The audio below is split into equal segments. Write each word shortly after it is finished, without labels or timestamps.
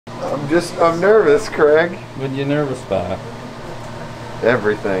I'm nervous, Craig. What are you nervous about?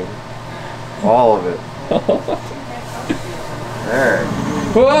 Everything. All of it. There.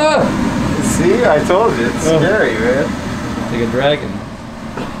 Whoa! See, I told you, it's scary, man. Like a dragon.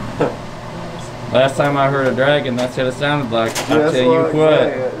 Last time I heard a dragon, that's what it sounded like. I'll tell you what.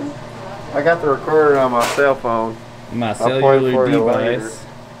 I got the recorder on my cell phone. My cellular device.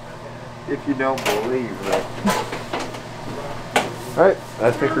 If you don't believe it. Alright,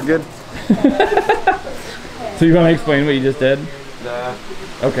 I think we're good. So you want to explain what you just did? Nah.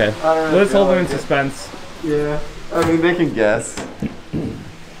 Okay. Let's hold them in suspense. Yeah. I mean, they can guess.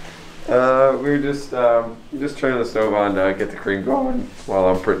 We were just turning the stove on to get the cream going while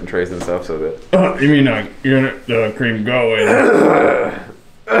I'm printing trays and stuff so that... You mean you're the cream going?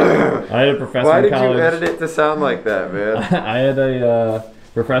 I had a professor Why in college. did you edit it to sound like that, man? I had a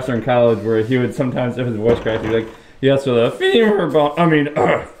professor in college where he would sometimes, if his voice cracked, he'd be like, yes, so the femur bone,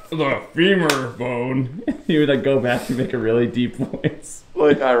 the femur bone. He would like go back and make a really deep voice.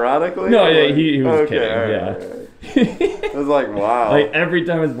 Like ironically? No, yeah, he was okay, kidding, right, yeah. Right. I was like, wow. Like every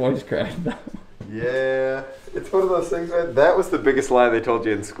time his voice cracked. Yeah, it's one of those things, man. That was the biggest lie they told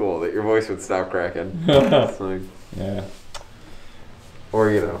you in school, that your voice would stop cracking. It's like, yeah. Or,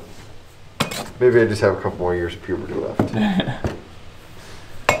 you know, maybe I just have a couple more years of puberty left.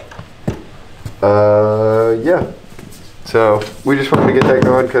 Yeah. So, we just wanted to get that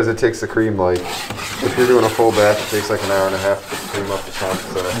going because it takes the cream, like, if you're doing a full batch, it takes like an hour and a half to get the cream up to temp,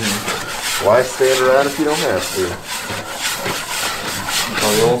 so why stand around if you don't have to?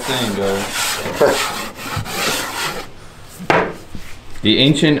 Well, the old saying goes. The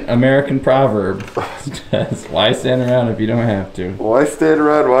ancient American proverb says, why stand around if you don't have to? Why stand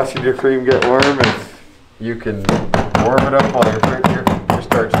around watching your cream get warm if you can warm it up while you're printing your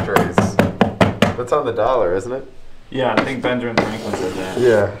starch trays? That's on the dollar, isn't it? Yeah, I think Benjamin Franklin said that.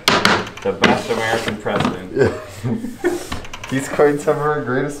 Yeah. The best American president. Yeah. He's coined some of our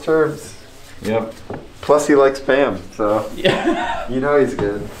greatest terms. Yep. Plus he likes Pam, so yeah. You know he's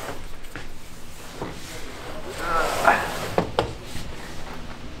good.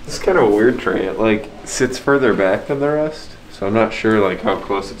 It's kind of a weird tray. It like sits further back than the rest, so I'm not sure like how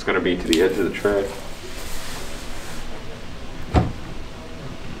close it's going to be to the edge of the tray.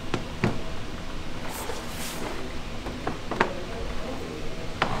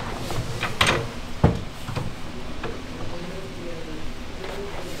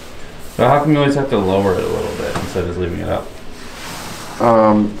 So how come you always have to lower it a little bit instead of just leaving it up?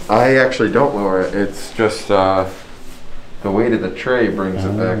 I actually don't lower it. It's just the weight of the tray brings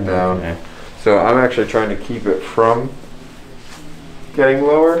it back down. Okay. So I'm actually trying to keep it from getting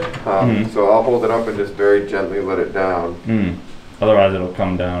lower. So I'll hold it up and just very gently let it down. Otherwise it'll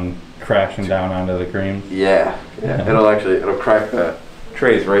come down, crashing down onto the cream. Yeah. It'll crack the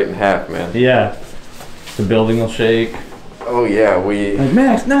trays right in half, man. Yeah. The building will shake. Oh yeah, we like,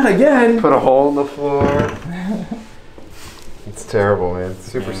 Max, not again. Put a hole in the floor. It's terrible, man. It's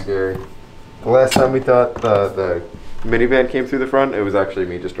super scary. The last time we thought the minivan came through the front, it was actually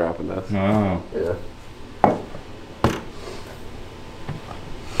me just dropping this. Oh. Yeah.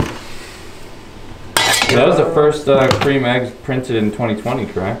 That was the first cream eggs printed in 2020,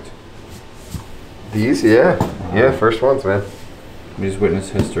 correct? These, yeah. Yeah, first ones, man. We just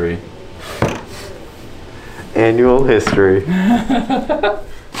witnessed history. Annual history.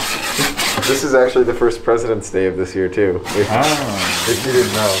 This is actually the first President's Day of this year too. If you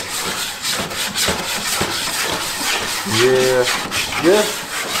didn't know. Yeah.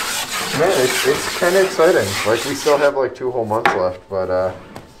 Man, it's kind of exciting. Like we still have like 2 whole months left, but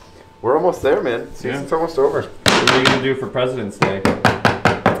we're almost there, man. Season's almost over. What are you gonna do for President's Day?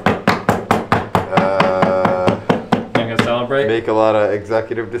 Celebrate? Make a lot of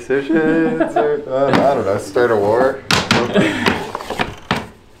executive decisions, or I don't know, start a war.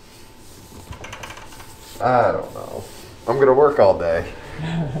 I don't know. I'm gonna work all day.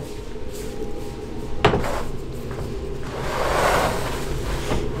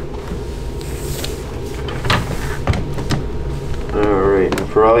 Alright, and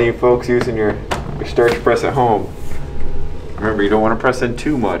for all you folks using your starch press at home, remember you don't want to press in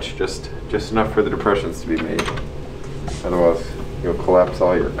too much, just enough for the depressions to be made. Otherwise, you'll collapse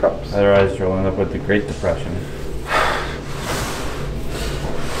all your cups. Otherwise, you'll end up with the Great Depression.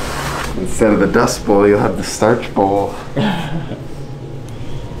 Instead of the dust bowl, you'll have the starch bowl.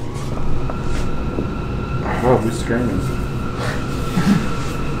 Oh, who's screaming?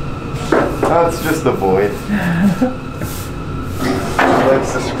 Oh, it's just the void. He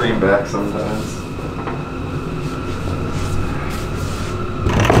likes to scream back sometimes.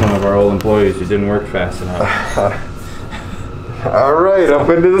 One of our old employees who didn't work fast enough. All right, up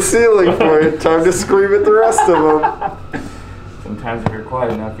into the ceiling for you. Time to scream at the rest of them. Sometimes if you're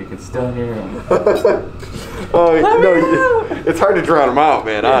quiet enough, you can still hear them. Oh, no, it's hard to drown them out,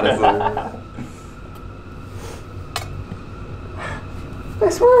 man, honestly. I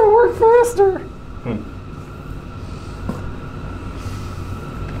swear I work faster.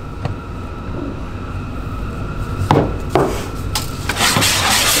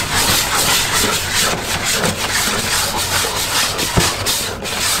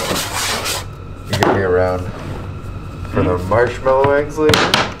 You're gonna be around for the marshmallow eggs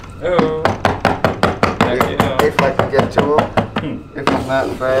later. Oh. If I can get to them. If I'm not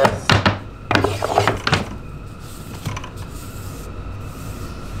fast.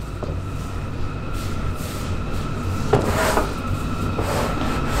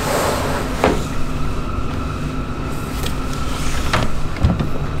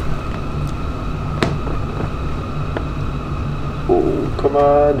 Oh, come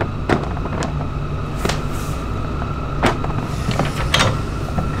on.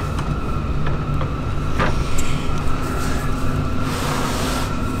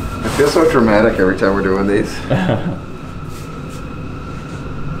 It feels so dramatic every time we're doing these.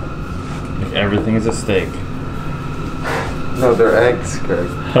 Like everything is a steak. No, they're eggs, Craig.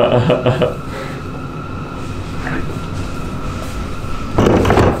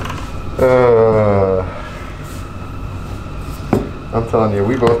 I'm telling you,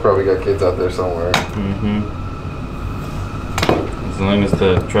 we both probably got kids out there somewhere. As long as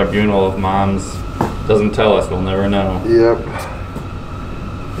the tribunal of moms doesn't tell us, we'll never know. Yep.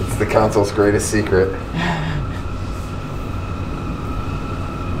 It's the council's greatest secret.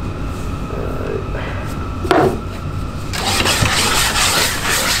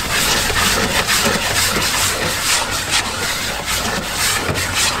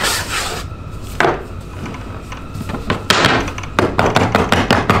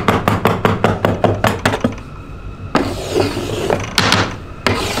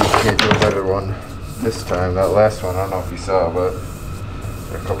 Can't do a better one this time. That last one, I don't know if you saw, but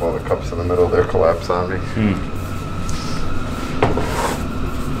a couple of the cups in the middle there collapsed on me.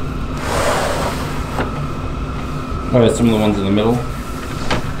 Oh, there's some of the ones in the middle?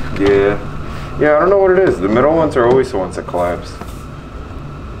 Yeah. Yeah, I don't know what it is. The middle ones are always the ones that collapse.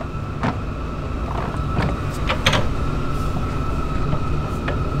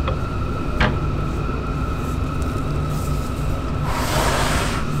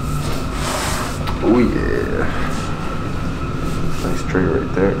 Oh yeah. Nice tray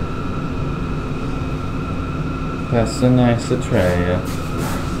right there. That's a nice tray,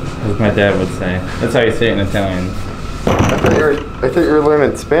 as my dad would say. That's how you say it in Italian. I thought you were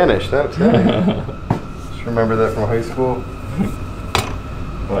learning Spanish, not Italian. Just remember that from high school?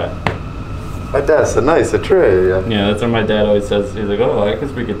 What? That's a nice tray. Yeah, that's what my dad always says. He's like, oh, I can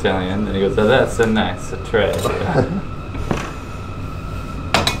speak Italian. And he goes, oh, that's a nice tray.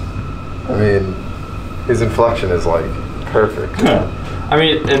 I mean, his inflection is like perfect. I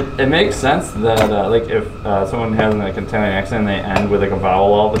mean, it makes sense that like if someone has like an Italian accent, they end with like a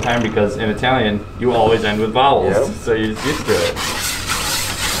vowel all the time, because in Italian you always end with vowels, so you're just used to it.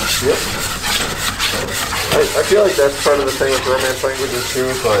 Yep. I feel like that's part of the thing with Romance languages too.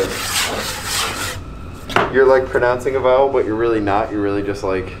 It's like you're like pronouncing a vowel, but you're really not. You're really just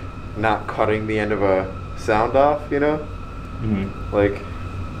like not cutting the end of a sound off. You know, like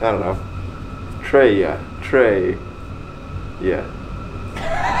I don't know, tray, yeah.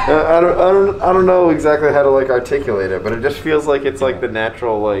 I don't know exactly how to like articulate it, but it just feels like it's like the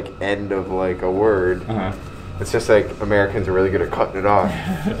natural like end of like a word. It's just like Americans are really good at cutting it off.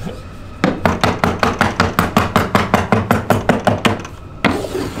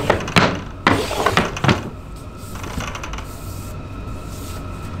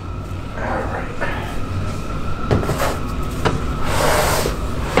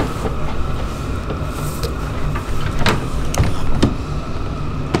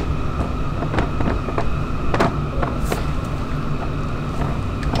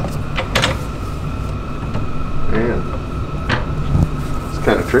 Man, it's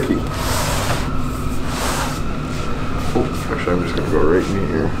kind of tricky. Oh, actually, I'm just gonna go right in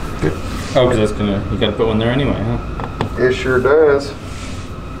here. Oh, because that's you gotta put one there anyway, huh? It sure does.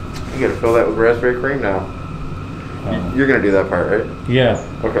 You gotta fill that with raspberry cream now. You're gonna do that part, right? Yeah.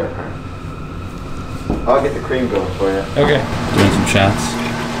 Okay. I'll get the cream going for you. Okay. Doing some shots.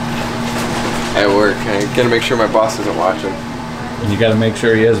 At work. I gotta make sure my boss isn't watching. You gotta make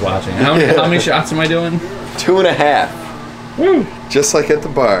sure he is watching. How many shots am I doing? 2.5. Woo! Just like at the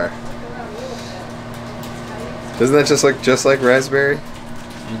bar. Isn't that just like raspberry?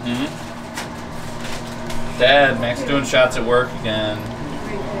 Dad, Max doing shots at work again.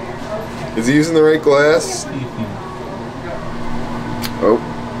 Is he using the right glass? Oh,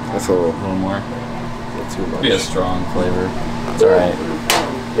 that's a little more. Too much. Be a strong flavor. It's alright.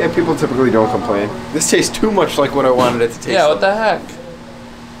 Yeah, people typically don't complain. This tastes too much like what I wanted it to taste. Yeah, what the heck?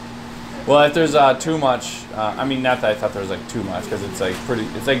 Well, if there's too much, I mean, not that I thought there was like too much, because it's like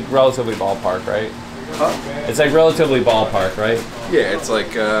relatively ballpark, right? Huh? It's like relatively ballpark, right? Yeah, it's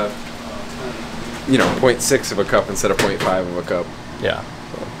like 0.6 of a cup instead of 0.5 of a cup. Yeah.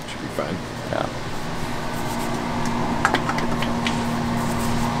 So it should be fine. Yeah.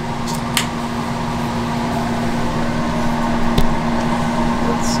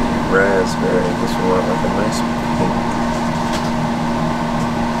 Let's see, raspberry. This one want like a nice pink.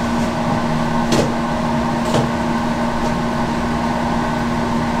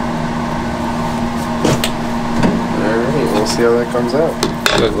 Alright, we'll see how that comes out.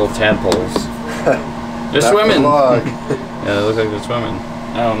 Look like little tadpoles. They're swimming. Yeah, they look like they're swimming.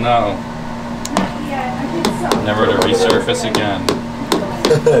 Oh no. Never to resurface again.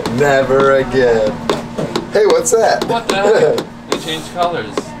 Never again. Hey, what's that? What the heck? They changed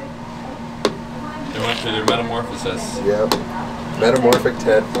colors. They went through their metamorphosis. Yep. Metamorphic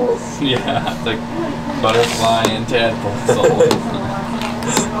tadpoles. Yeah, it's like butterfly and tadpoles all the time.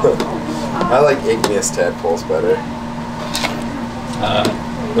 I like igneous tadpoles better.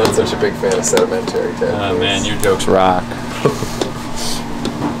 Not such a big fan of sedimentary tadpoles. Oh man, your jokes rock.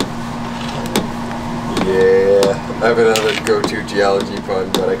 Yeah, I have another go-to geology pun,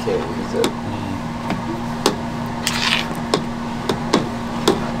 but I can't use it.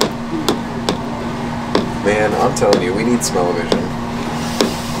 Man, I'm telling you, we need smell-o-vision.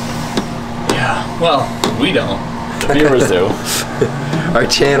 Yeah, well, we don't. The viewers do. Our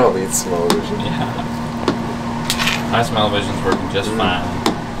channel needs smell-o-vision. Yeah. My smell-o-vision's working just fine.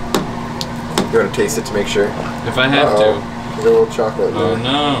 You want to taste it to make sure? If I have to. There's a little chocolate Oh there.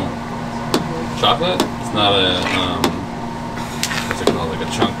 no. Chocolate? It's not a, what's it called? Like a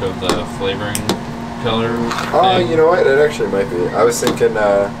chunk of the flavoring color Oh, thing? you know what? It actually might be. I was thinking,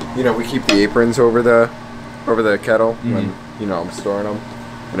 we keep the aprons over the kettle when, I'm storing them.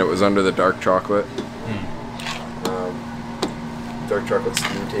 And it was under the dark chocolate. Dark chocolate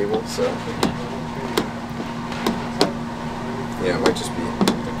steam table, so. Yeah, it might just be.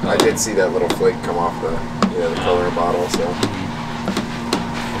 I did see that little flake come off the color bottle, so.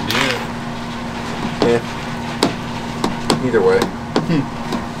 Yeah. Either way.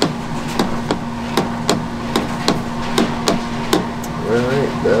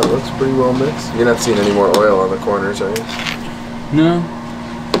 Alright, that looks pretty well mixed. You're not seeing any more oil on the corners, are you? No.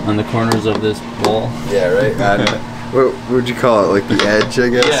 On the corners of this bowl? Yeah, right? What would you call it? Like the edge, I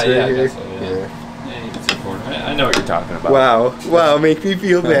guess? Yeah, right I here? guess so, yeah. Yeah, you can see corner. I know what you're talking about. Wow, make me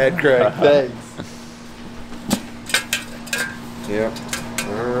feel bad, Craig. Thanks. Yep.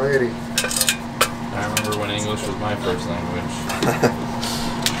 Alrighty. I remember when English was my first language.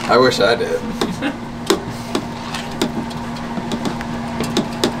 I wish I did.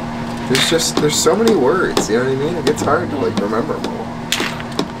 There's so many words, you know what I mean? It gets hard to remember them all.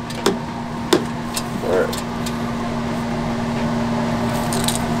 Alright.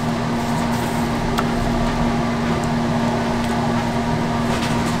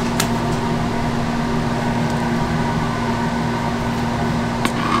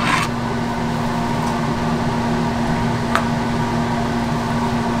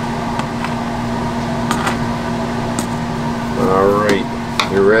 Alright.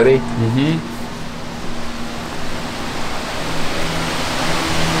 You ready? Mm-hmm.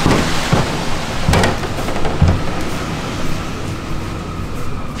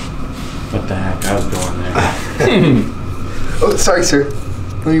 What the heck? I was going there. Oh, sorry, sir.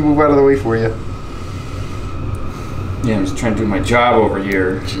 Let me move out of the way for you. Yeah, I'm just trying to do my job over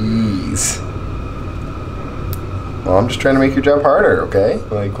here. Jeez. Well, I'm just trying to make your job harder, okay?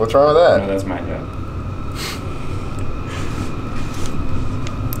 Like, what's wrong with that? No, that's my job.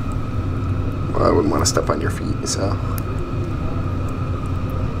 Well, I wouldn't want to step on your feet, so.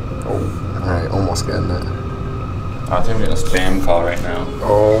 Oh, alright, almost getting it. I think I'm getting a spam call right now.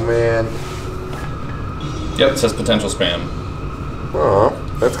 Oh, man. Yep, it says potential spam. Oh,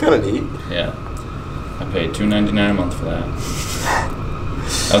 that's kind of neat. Yeah. I paid $2.99 a month for that.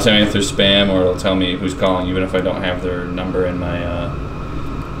 It'll tell me if there's spam, or it'll tell me who's calling, even if I don't have their number in my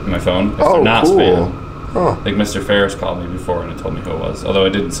phone. If they're not cool. spam. Oh. Like Mr. Ferris called me before and it told me who it was. Although I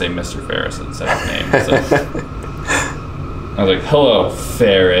didn't say Mr. Ferris, it said his name. So. I was like, hello,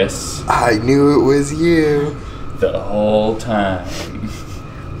 Ferris. I knew it was you. The whole time.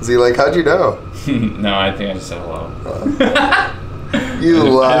 Was he like, how'd you know? No, I think I just said hello. You I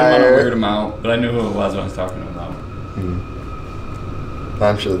didn't want to liar. weird him out, but I knew who it was when I was talking to him about.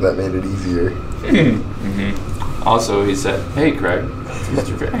 I'm sure that made it easier. Mm-hmm. Also, he said, "Hey, Craig, it's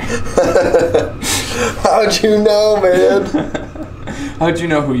Mr. Fair." How'd you know, man? How'd you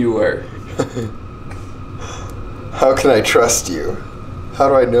know who you were? How can I trust you? How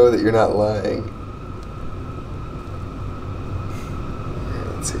do I know that you're not lying?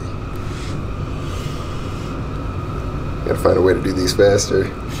 Let's see. Gotta find a way to do these faster.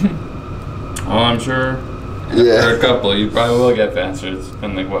 Oh, I'm sure. Yeah. After a couple, you probably will get faster. It's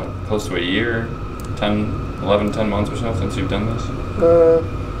been like, what, close to a year? 10 months or so since you've done this?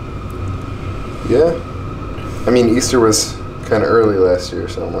 Yeah. I mean, Easter was kind of early last year,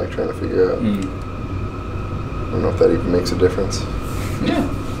 so I'm like trying to figure out. I don't know if that even makes a difference. Yeah, I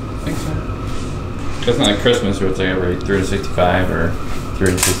think so. It's not like Christmas where it's like every 365 or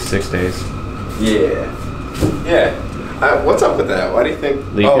 366 days. Yeah. Yeah. What's up with that? Why do you think?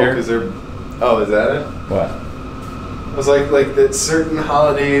 Leap year? Because they're. Oh, is that it? What? It was like that certain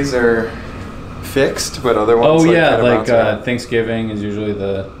holidays are fixed, but other ones. Oh yeah, kind of like bounce around. Thanksgiving is usually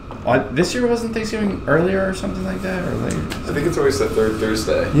the. This year wasn't Thanksgiving earlier or something like that, or later? I think it's always the third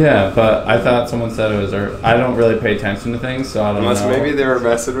Thursday. Yeah, but I thought someone said it was. I don't really pay attention to things, so I don't Unless know. maybe they were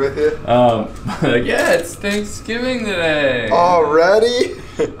messing with you. Like yeah, it's Thanksgiving today. Already?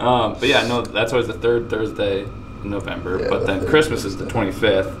 But yeah, no, that's always the third Thursday in November. Yeah, but the then third Christmas is the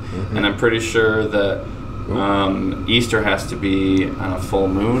 25th, and I'm pretty sure that Easter has to be on a full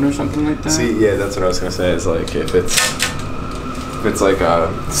moon or something like that. See, yeah, that's what I was gonna say. Is like if it's like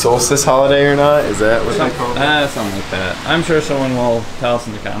a solstice holiday or not? Is that what they call it? Something like that. I'm sure someone will tell us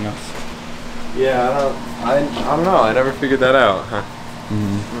in the comments. Yeah, I don't know. I never figured that out. Huh?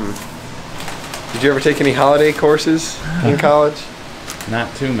 Did you ever take any holiday courses in college?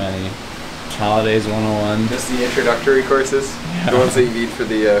 Not too many. Holidays 101. Just the introductory courses, the ones that you need for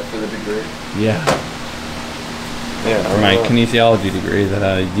the degree. Yeah. Yeah, For my kinesiology degree that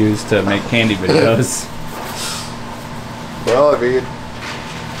I use to make candy videos. Well, I mean,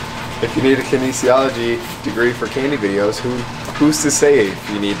 if you need a kinesiology degree for candy videos, who's to say if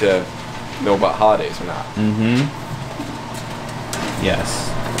you need to know about holidays or not? Yes.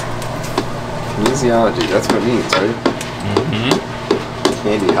 Kinesiology, that's what it means, right?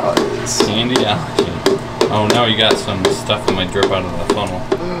 Candy holidays. Candyology. Oh no, you got some stuff that might drip out of the funnel.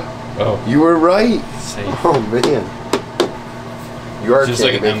 Oh. You were right. Safe. Oh man. You are Just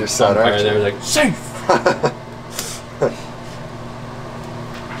candy like an maker son, umpire aren't there, you? like, safe!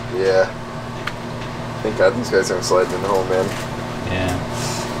 Yeah. Thank God these guys aren't sliding in the hole, man. Yeah.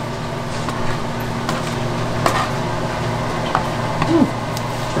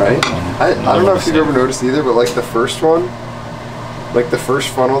 Right? I don't know if you've ever noticed either, but like the first one, like the first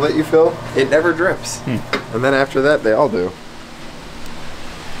funnel that you fill, it never drips. And then after that, they all do.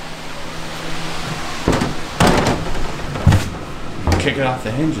 Kick it off the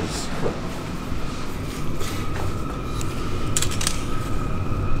hinges.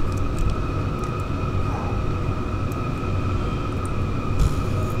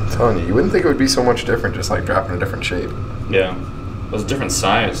 I'm telling you, you wouldn't think it would be so much different just like dropping a different shape. Yeah. It was a different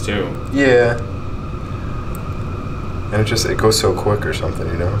size too. Yeah. And it goes so quick or something,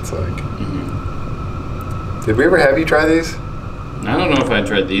 you know? It's like... Did we ever have you try these? I don't know if I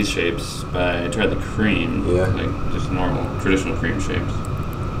tried these shapes, but I tried the cream. Yeah. Like just normal, traditional cream shapes.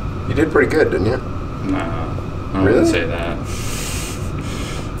 You did pretty good, didn't you? No. I wouldn't say that.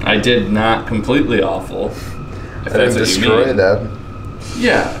 I did not completely awful. If I that's didn't what you destroy mean. them.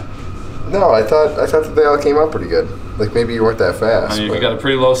 Yeah. No, I thought that they all came out pretty good. Like maybe you weren't that fast. I mean, if but- you got a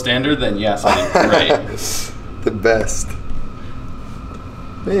pretty low standard, then yes, I did great. The best.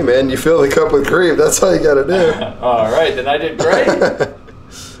 Hey man, you fill the cup with cream. That's all you gotta do. All right, then I did great.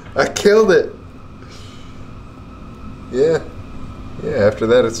 I killed it. Yeah. Yeah, after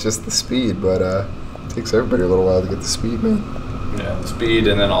that it's just the speed, but it takes everybody a little while to get the speed, man. Yeah, the speed,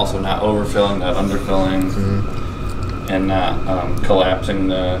 and then also not overfilling, not underfilling, and not collapsing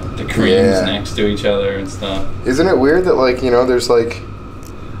the creams next to each other and stuff. Isn't it weird that like, you know, there's like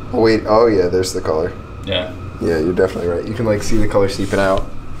oh yeah, there's the color. Yeah. Yeah, you're definitely right. You can like see the color seeping out.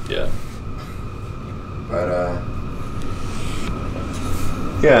 Yeah. But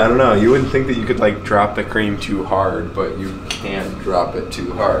yeah, I don't know. You wouldn't think that you could like drop the cream too hard, but you can't drop it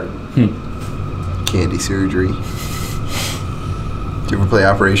too hard. Candy surgery. Did you ever play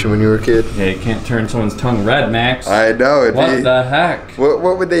Operation when you were a kid? Yeah, you can't turn someone's tongue red, Max. I know. What the heck?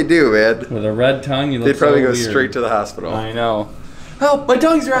 What would they do, man? With a red tongue, you look They'd probably so go weird. straight to the hospital. I know. Help! My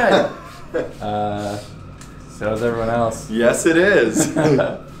tongue's red. So is everyone else. Yes, it is.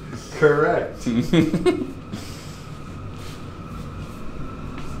 Correct.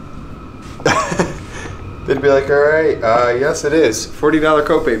 They'd be like, all right, yes it is. $40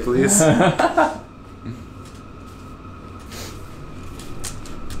 copay, please. I'm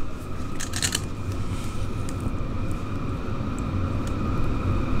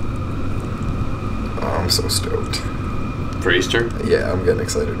so stoked. For Easter? Yeah, I'm getting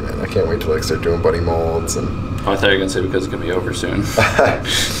excited, man. I can't wait till I start doing buddy molds and. Oh, I thought you were gonna say because it's gonna be over soon.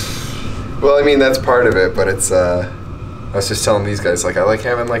 Well, I mean that's part of it, but it's. I was just telling these guys like I like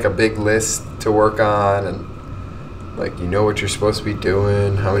having like a big list to work on and like you know what you're supposed to be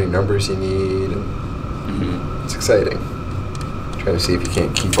doing, how many numbers you need, and it's exciting. Trying to see if you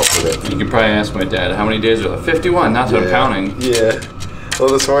can't keep up with it. You can probably ask my dad how many days are left. 51. Not that I'm counting. Yeah. Well,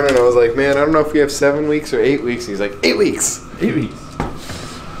 this morning I was like, man, I don't know if we have 7 weeks or 8 weeks. He's like, 8 weeks. 8 weeks. I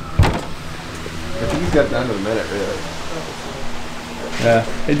think he's got down to the minute, really. Yeah.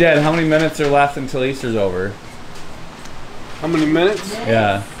 Hey, Dad, how many minutes are left until Easter's over? How many minutes?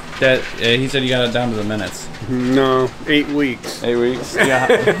 Yeah. Dad, he said you got it down to the minutes. No, 8 weeks. 8 weeks? Yeah.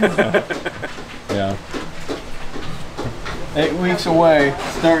 Yeah. 8 weeks away,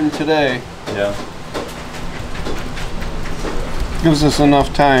 starting today. Yeah. Gives us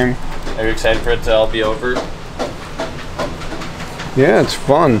enough time. Are you excited for it to all be over? Yeah, it's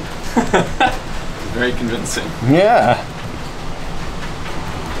fun. Very convincing. Yeah.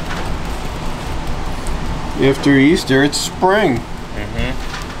 After Easter, it's spring.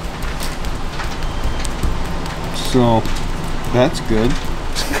 So, that's good.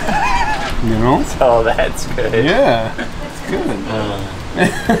 You know? Oh, that's good. Yeah, it's good.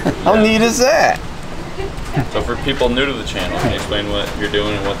 How neat is that? So for people new to the channel, can you explain what you're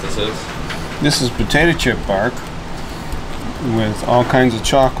doing and what this is? This is potato chip bark with all kinds of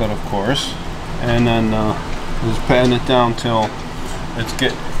chocolate, of course, and then just patting it down till it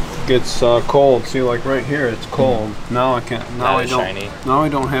gets cold. See, like right here, it's cold. Now I can't. Now I don't. Shiny. Now I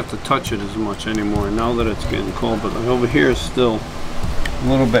don't have to touch it as much anymore. Now that it's getting cold, but over here is still a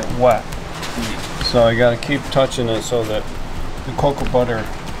little bit wet. So I got to keep touching it so that the cocoa butter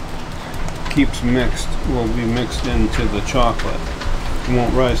keeps mixed. Will be mixed into the chocolate. It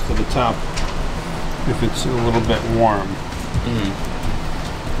won't rise to the top if it's a little bit warm.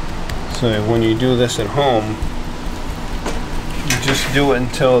 So when you do this at home, you just do it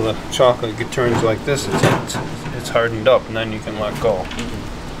until the chocolate turns like this. It's hardened up, and then you can let go.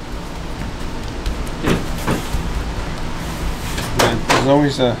 There's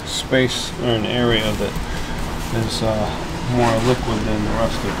always a space or an area that is more liquid than the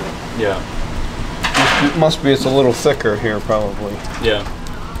rest of it. Yeah. It must be it's a little thicker here, probably. Yeah.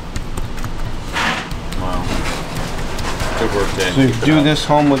 Wow. Good work, Dad. So if you do this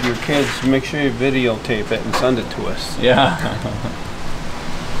home with your kids, make sure you videotape it and send it to us. Yeah.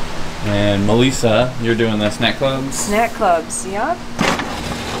 And Melissa, you're doing the snack clubs? Snack clubs, yep.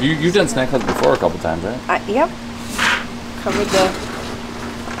 You've done snack clubs before a couple times, right? Yep. Covered the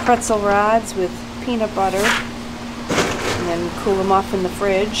pretzel rods with peanut butter and then cool them off in the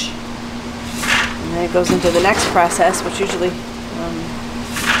fridge. And then it goes into the next process, which usually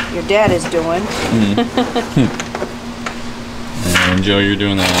your dad is doing. And Joe, you're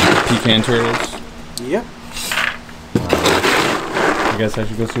doing the pecan turtles? Yep. I guess I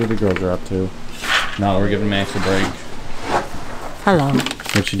should go see what the girls are up to. Now that we're giving Max a break. Hello.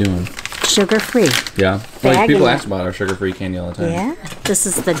 What you doing? Sugar-free. Yeah. Like people Bagging ask about our sugar-free candy all the time. Yeah. This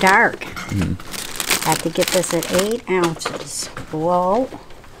is the dark. I have to get this at 8 ounces. Whoa.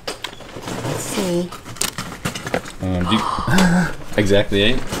 Let's see. Exactly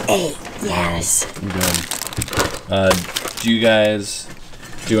 8? 8. Yes. Good. Do you guys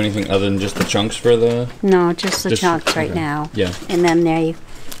do anything other than just the chunks for the... No, just the chunks right okay. now. Yeah. And then there you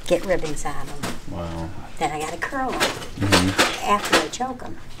get ribbons on them. Wow. Then I gotta curl them after I choke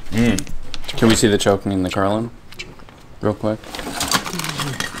them. Can we see the choking and the curling? Real quick.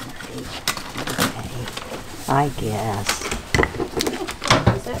 I guess.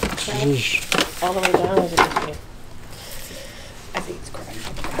 Is it Sheesh. all the way down? Or is it just here? I think it's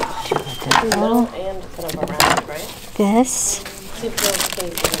correct. Middle and kind of around, right? This. See if they'll stay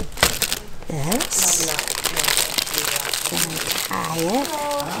good. This. Then I tie it.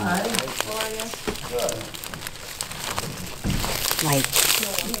 Like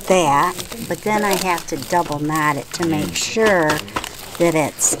that, but then I have to double knot it to make sure that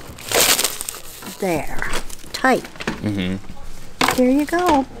it's there, tight. There you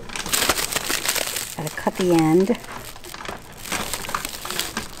go. Gotta cut the end,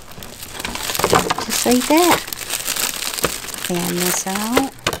 just like that. Fan this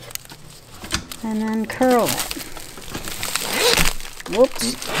out, and then curl it.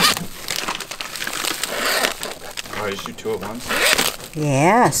 Whoops. Oh, you shoot 2 at once?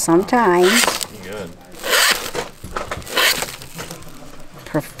 Yeah, sometimes. Good.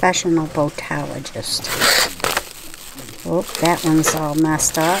 professional botologist. Oh, that one's all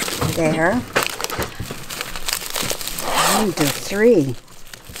messed up there. I'm gonna do 3.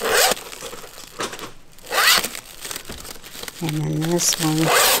 And then this one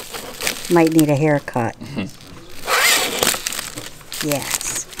might need a haircut.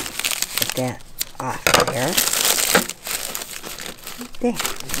 Yes. Put that off there. There.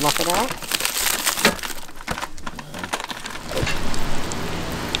 Look it off.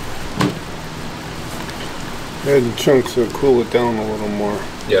 Add the chunks to cool it down a little more.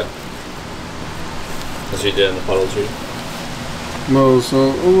 Yeah. As you did in the puddle tree. Well, it's a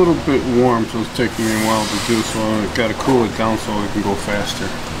little bit warm, so it's taking me a while to do, so I've got to cool it down so it can go faster.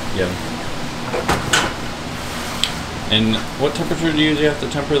 Yeah. And what temperature do you usually have to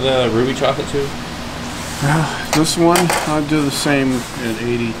temper the ruby chocolate to? This one, I'll do the same at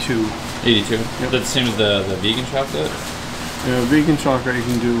 82. 82? Yep. That's the same as the vegan chocolate? Yeah, vegan chocolate you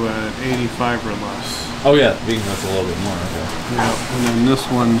can do at 85 or less. Oh yeah, vegan that's a little bit more. Okay. Yeah, and then this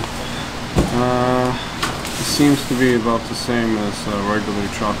one, it seems to be about the same as regular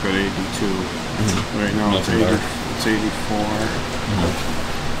chocolate 82. Right now it's 84.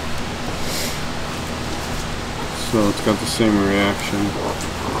 So it's got the same reaction.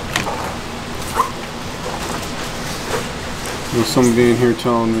 There's somebody in here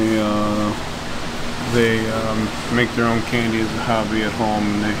telling me they make their own candy as a hobby at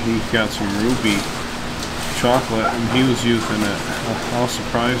home, and he got some ruby chocolate and he was using it. I was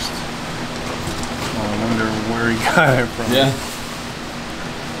surprised. I wonder where he got it from. Yeah.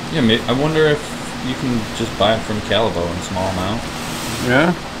 Yeah, I wonder if you can just buy it from Calabo in a small amount. Yeah.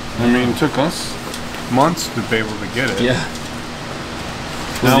 I mean, it took us months to be able to get it. Yeah.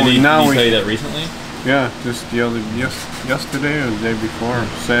 Now Did he we tell you that recently? Yeah, just yesterday or the day before,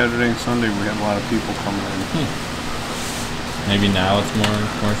 Saturday and Sunday, we had a lot of people coming in. Maybe now it's more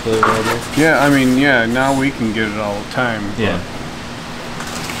commercially available? Yeah, I mean, yeah, now we can get it all the time. Yeah.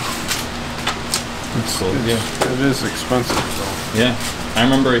 It's it is expensive though. Yeah. I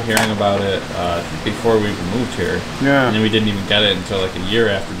remember hearing about it before we even moved here. Yeah. And then we didn't even get it until like a year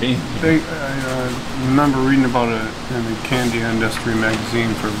after being here. I remember reading about it in the Candy Industry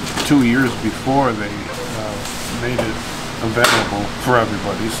magazine for 2 years before they made it available for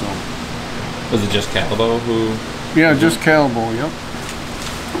everybody. So. Was it just Calabo who? Yeah, just Calabo. Yep.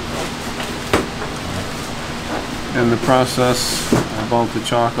 And the process about the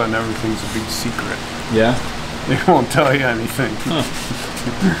chocolate and everything's a big secret. Yeah. They won't tell you anything. Huh.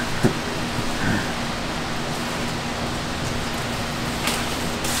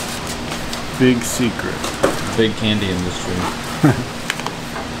 Big secret. Big candy industry.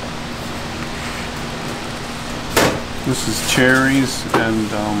 This is cherries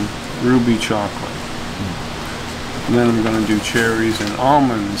and ruby chocolate. And then I'm going to do cherries and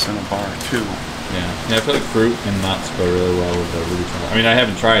almonds in a bar too. Yeah, I feel like fruit and nuts go really well with the ruby chocolate. I mean, I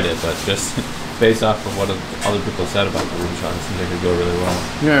haven't tried it, but just based off of what other people said about the ruby chocolate, it seems like it could go really well.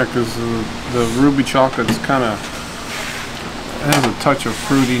 Yeah, because the ruby chocolate's kind of has a touch of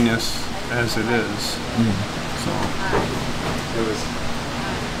fruitiness as it is. So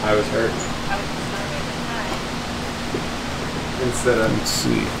I was hurt. Instead of, let's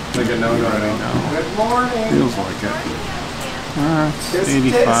see. like a no Right now. now. Good morning. Feels like it. It's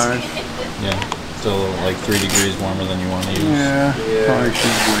 85. Yeah, still like 3 degrees warmer than you want to use. Yeah, probably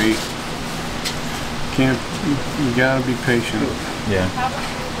should wait. You gotta be patient. Yeah.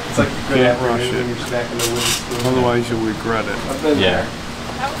 It's like you Can't rush it. when you're snacking the wooden spoon. Otherwise you'll regret it. I've been Yeah. there.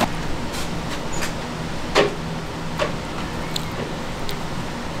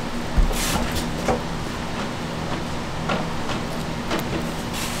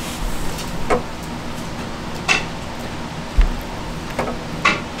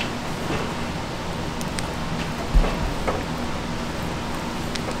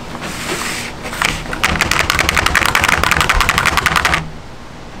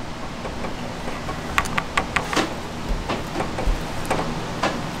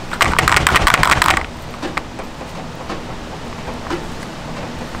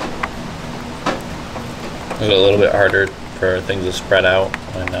 It was a little bit harder for things to spread out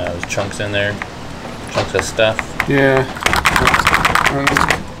when there's chunks in there, chunks of stuff. Yeah.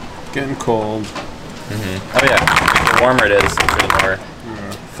 It's getting cold. Oh yeah, the warmer it is, the more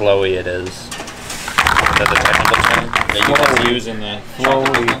flowy it is. Is that the technical term that you guys use in the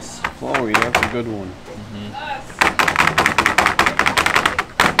chocolate business? Flowy, that's a good one.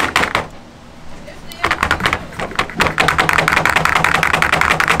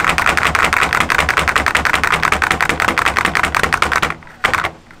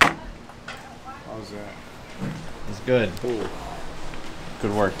 It's good. Ooh.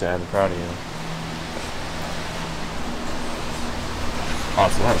 Good work, Dad. I'm proud of you. Oh,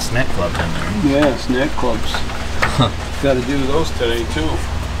 it's a lot of snack clubs in there. Yeah, snack clubs. Got to do those today too.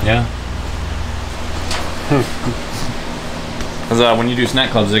 Yeah. Because when you do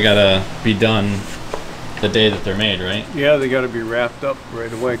snack clubs, they gotta be done the day that they're made, right? Yeah, they got to be wrapped up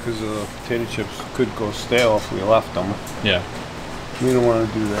right away because the potato chips could go stale if we left them. Yeah. We don't want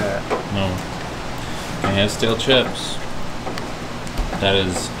to do that. No. I have stale chips. That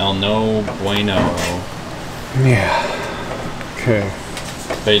is el no bueno. Yeah. Okay.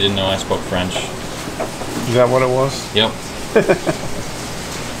 Bet you didn't know I spoke French. Is that what it was? Yep.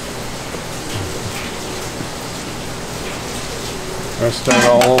 I start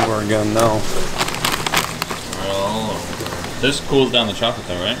all over again now. Well, this cools down the chocolate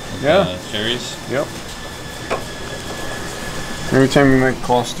though, right? With Yeah. Cherries. Yep. Every time you make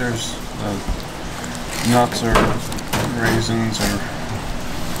clusters, nuts or raisins or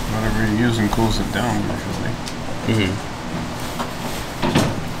whatever you're using cools it down usually. Mm-hmm.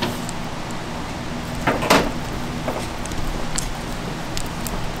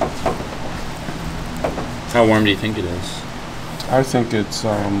 How warm do you think it is? I think it's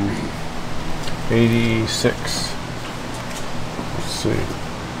 86. Let's see.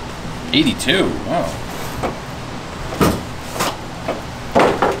 82. Wow.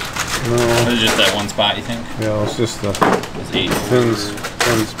 No. Is it just that one spot, you think? Yeah, it's just the It's 8. thin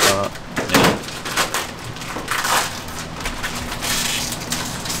spot. Yeah.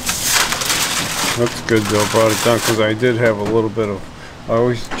 That's good though, brought it down because I did have a little bit of. I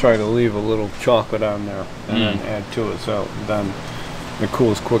always try to leave a little chocolate on there and then add to it, so then it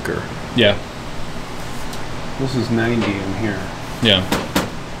cools quicker. Yeah. This is 90 in here. Yeah.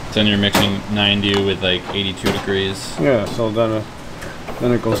 Then you're mixing 90 with like 82 degrees. Yeah, so then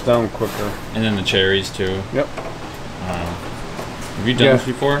it goes down quicker. And then the cherries too. Yep. Have you done this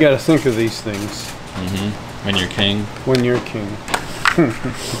before? You gotta think of these things Mm-hmm. When you're king. when you're king.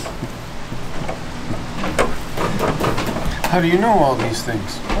 How do you know all these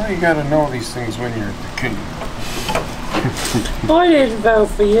things? Well, you gotta know these things when you're the king. I didn't vote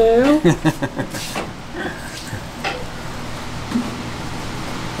for you.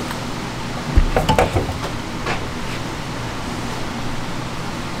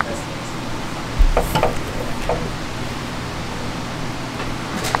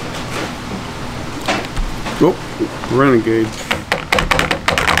 Oh, renegade.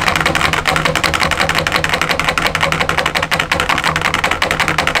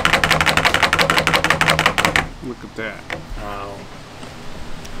 Look at that. Wow.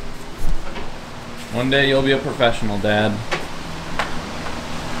 One day you'll be a professional, Dad.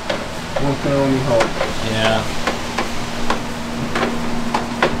 One can only hope. Yeah.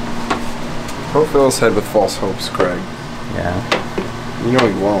 Don't fill his head with false hopes, Craig. Yeah. You know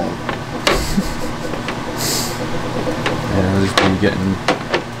he won't. Yeah, he'll just be getting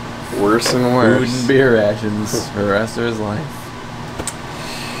Worse and food worse. and beer rations for the rest of his life.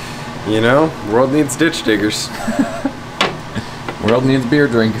 You know, world needs ditch diggers. World needs beer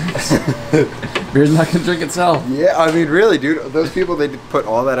drinkers. Beer's not gonna drink itself. Yeah, I mean, really, dude. Those people, they put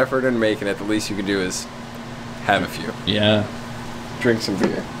all that effort into making it. The least you can do is have a few. Yeah. Drink some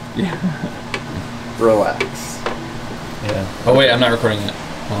beer. Yeah. Relax. Yeah. Oh wait, I'm not recording it.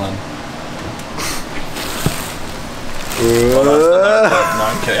 Hold on. No,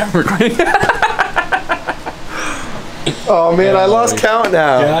 I'm kidding. I'm recording. Oh man, I lost count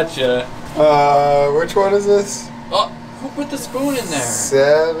now. Gotcha. Which one is this? Oh, who put the spoon in there?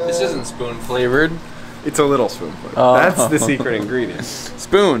 7. This isn't spoon flavored. It's a little spoonful. Oh. That's the secret ingredient.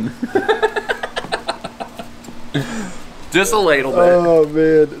 Spoon. Just a little bit. Oh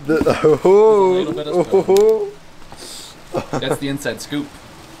man. little bit of That's the inside scoop.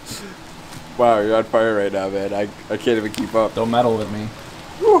 Wow, you're on fire right now, man. I can't even keep up. Don't meddle with me.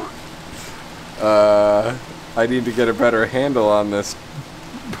 Whew. I need to get a better handle on this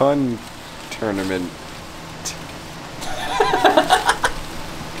pun tournament.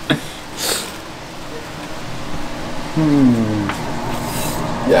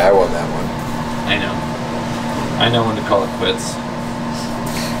 Yeah, I won that one. I know. I know when to call it quits.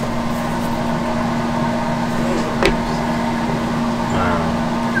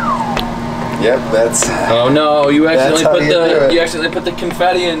 Yep, that's. Oh no! You accidentally That's you accidentally put the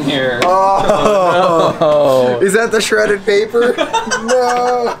confetti in here. Oh, is that the shredded paper?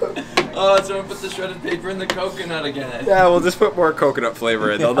 No. Oh, someone put the shredded paper in the coconut again. Yeah, we'll just put more coconut flavor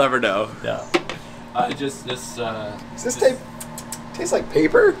in. They'll never know. Yeah. Does this taste like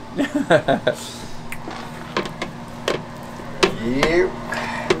paper? Yep.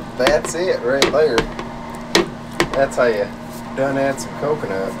 That's it right there. That's how you done add some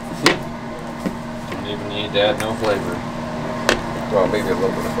coconut. Don't even need to add no flavor. Well, maybe a little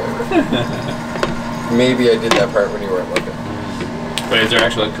bit of flavor. Maybe I did that part when you weren't looking. Wait, is there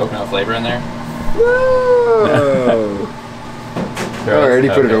actually coconut flavor in there? Whoa! I already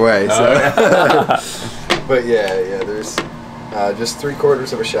put it away. So. But yeah, there's just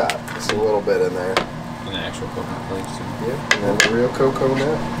 3/4 of a shot. Just a little bit in there. And the actual coconut flakes too. Yeah, and then the real cocoa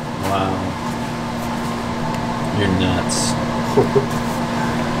nut. Wow. You're nuts.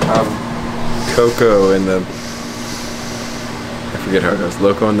 Cocoa in the... I forget how it goes.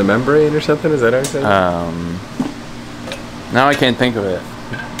 Loco in the membrane or something? Is that how it says? Now I can't think of it.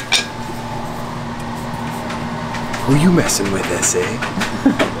 Who you messing with, S.A.?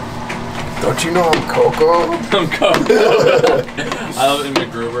 Don't you know I'm Coco? I'm Coco. I love in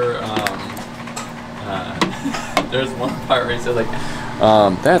MacGruber. There's one part where he said like,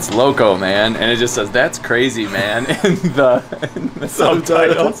 "That's loco, man," and it just says "That's crazy, man" in the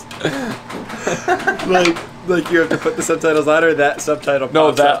subtitles. like you have to put the subtitles on, or that subtitle.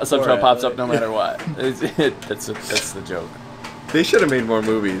 No, that subtitle pops up no matter what. That's the joke. They should have made more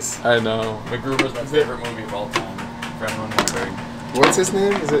movies. I know. MacGruber's my favorite movie of all time. For anyone wondering. What's his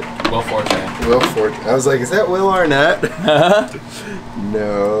name? Is it Will Forte? Will Forte. I was like, is that Will Arnett?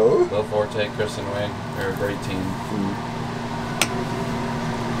 No. Will Forte, Kristen Wiig, they're a great team.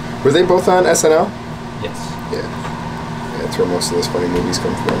 Were they both on SNL? Yes. Yeah. That's where most of those funny movies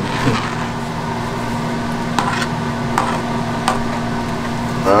come from.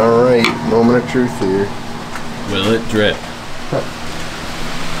 All right, moment of truth here. Will it drip?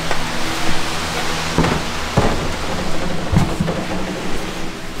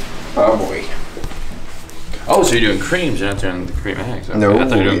 Oh boy. Oh, so you're doing creams, you're not doing the cream eggs. Okay. No, I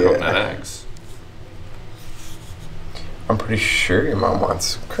thought you were doing yeah. coconut eggs. I'm pretty sure your mom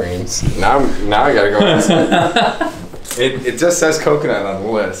wants creams. Now I gotta go. It just says coconut on the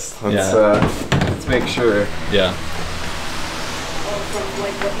list. Let's make sure. Yeah. From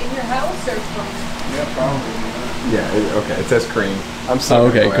like what, in your house or from? Yeah, probably. Yeah. Okay. It says cream. I'm still. Oh,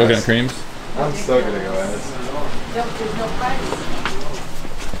 okay. Gonna go Coconut ask. creams. I'm still gonna go ask. No, there's no price.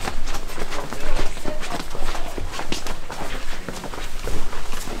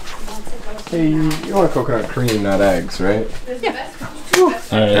 Hey, you want a coconut cream, not eggs, right? All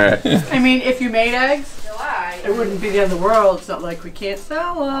right. I mean, if you made eggs, it wouldn't be the end of the world. It's not like we can't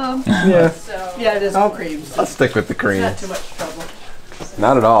sell them. Yeah. So yeah, it is all creams. I'll stick with the cream. Not too much trouble.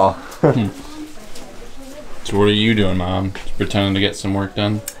 Not at all. So what are you doing, Mom? Just pretending to get some work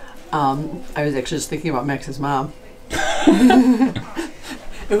done? I was actually just thinking about Max's mom. And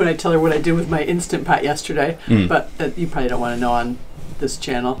when I tell her what I did with my Instant Pot yesterday, but you probably don't want to know on this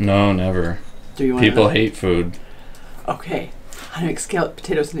channel. No, never. Do you want People to know? hate food. Okay. How to make scalloped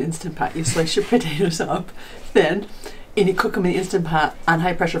potatoes in the Instant Pot. You slice your potatoes up thin, and you cook them in the Instant Pot on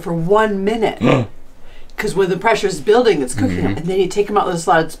high pressure for 1 minute. Because when the pressure is building, it's cooking them. And then you take them out with a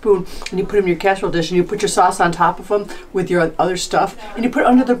slotted spoon, and you put them in your casserole dish, and you put your sauce on top of them with your other stuff, and you put it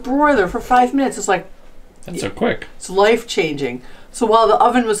under the broiler for 5 minutes. It's like... That's so quick. It's life-changing. So while the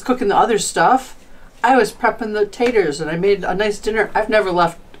oven was cooking the other stuff, I was prepping the taters, and I made a nice dinner. I've never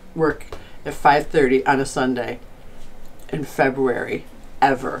left work at 5:30 on a Sunday in February,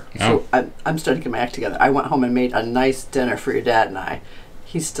 ever. Oh. So I'm starting to get my act together. I went home and made a nice dinner for your dad and I.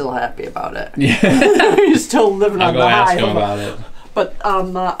 He's still happy about it. Yeah. He's still living I'll on go the ask high. him about it. But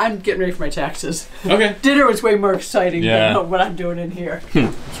I'm getting ready for my taxes. Okay. Dinner was way more exciting Yeah. than what I'm doing in here.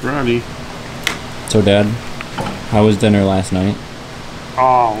 It's ready. So, Dad, how was dinner last night?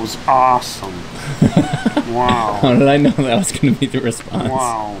 Oh, it was awesome. Wow. How did I know that was going to be the response?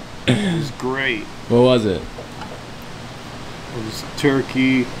 Wow. It was great. What was it? It was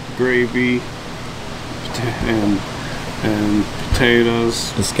turkey, gravy, and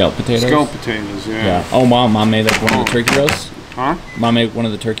potatoes. The scalloped potatoes? Scalloped potatoes, yeah. Yeah. Oh, Mom made like one of the turkey roasts? Huh? Mom made one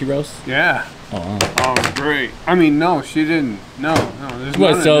of the turkey roasts? Yeah. Oh, wow. Oh, it was great. I mean, no, she didn't. No. There's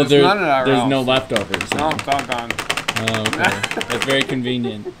What, none, so there's none at our there's house. no leftovers? No, it's all gone. Oh, okay. That's very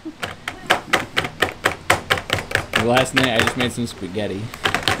convenient. Last night I just made some spaghetti.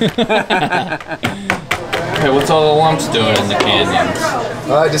 Okay, what's all the lumps doing in the canyons?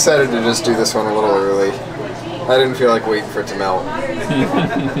 I decided to just do this one a little early. I didn't feel like waiting for it to melt.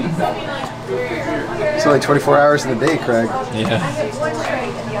 It's only 24 hours in the day, Craig. Yeah.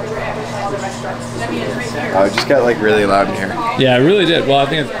 Oh, it just got like really loud in here. Yeah, it really did. Well, I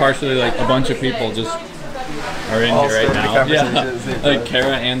think it's partially like a bunch of people just are in All here right starting now. the conversation at the same Like time.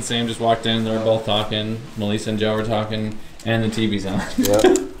 Kara and Sam just walked in. They were both talking. Melissa and Joe were talking, and the TV's on.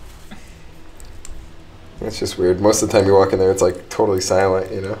 Yep. That's just weird. Most of the time you walk in there, it's like totally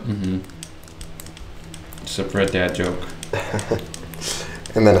silent, you know? Except for a dad joke.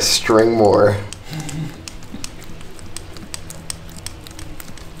 And then a string more.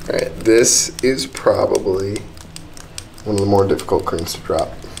 Alright, this is probably one of the more difficult creams to drop.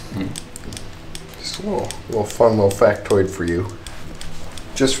 Just a little fun little factoid for you.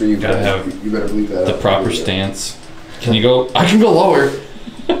 Just for you Gotta guys. have You better leave that the up. proper stance. Can you go? I can go lower.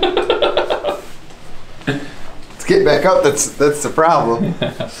 Let's get back up. That's the problem.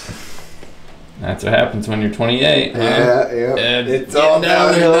 That's what happens when you're 28. Huh? Yeah. And It's getting all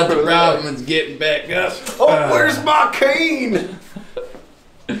down downhill is not the from problem. there. It's getting back up. Oh, where's my cane?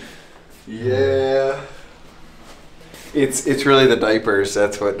 Yeah. It's really the diapers.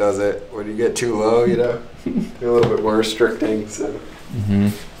 That's what does it. When you get too low, you know, they're a little bit more restricting. So.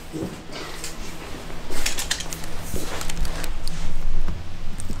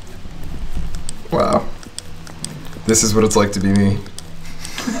 Wow. This is what it's like to be me.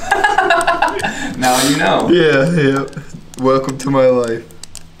 Now you know. Yeah. Welcome to my life.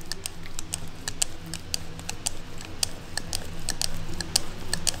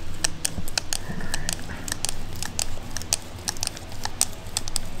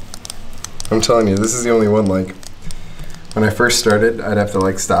 I'm telling you, this is the only one, like, when I first started, I'd have to,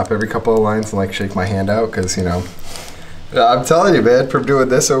 like, stop every couple of lines and, like, shake my hand out, because, you know, I'm telling you, man, from doing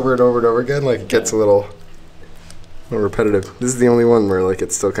this over and over and over again, like, it gets a little repetitive. This is the only one where, like,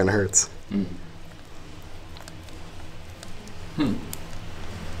 it still kind of hurts.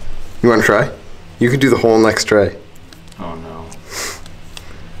 You want to try? You could do the whole next tray. Oh no.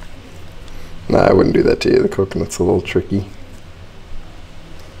 Nah, I wouldn't do that to you. The coconut's a little tricky.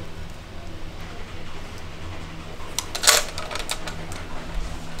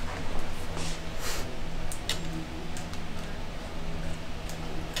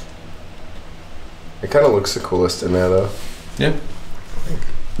 It kind of looks the coolest in there, though. Yeah.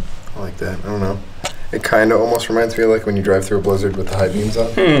 I like that. I don't know. It kind of almost reminds me of like when you drive through a blizzard with the high beams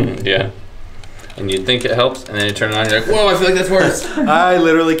on. Yeah. And you'd think it helps, and then you turn it on, and you're like, whoa, I feel like that's worse. I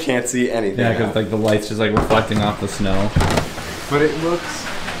literally can't see anything. Yeah, because like the light's just like reflecting off the snow. But it looks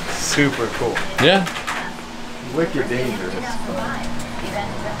super cool. Yeah. Wicked dangerous.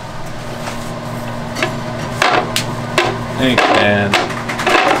 Thanks, man.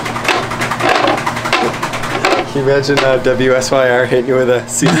 Can you imagine WSYR hitting you with a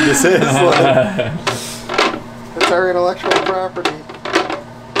cease and desist? That's our intellectual property.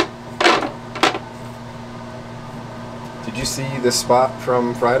 Did you see this spot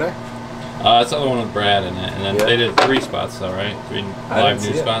from Friday? It's the other one with Brad in it, and then Yeah. they did 3 spots though, right? 3 I live didn't news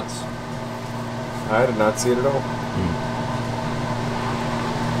see it. spots. I did not see it at all.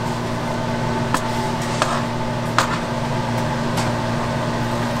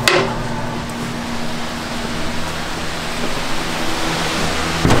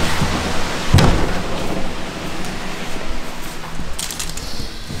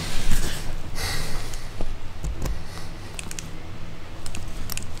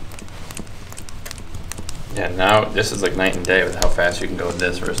 Yeah, now this is like night and day with how fast you can go with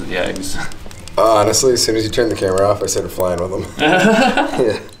this versus the eggs. Honestly, as soon as you turned the camera off, I started flying with them.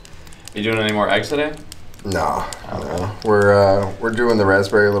 Yeah. You doing any more eggs today? No. We're doing the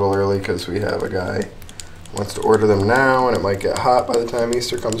raspberry a little early because we have a guy who wants to order them now, and it might get hot by the time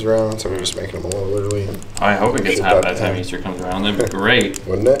Easter comes around. So we're just making them a little early. And I hope it gets Ship hot up by the time time. Easter comes around. That'd be great.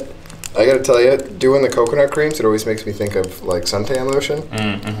 wouldn't it? I gotta tell you, doing the coconut creams, it always makes me think of like suntan lotion.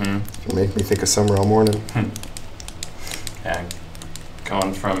 It make me think of summer all morning. Yeah.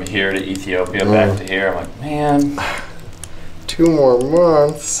 Going from here to Ethiopia back to here, I'm like, man. 2 more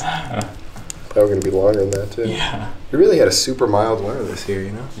months. Probably gonna be longer than that too. Yeah. We really had a super mild winter this year,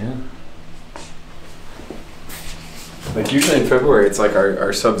 you know? Yeah. Like usually in February, it's like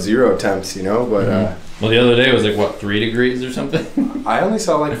our sub-zero temps, you know, but Well, the other day was like, what, 3 degrees or something? I only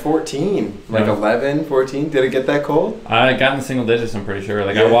saw like 14, like Yeah. 11, 14. Did it get that cold? I got in the single digits, I'm pretty sure.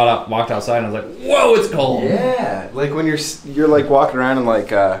 Like, Yeah. I walked outside and I was like, whoa, it's cold. Yeah, like when you're like walking around and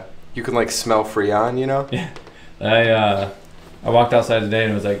like you can like smell Freon, you know? Yeah. I walked outside today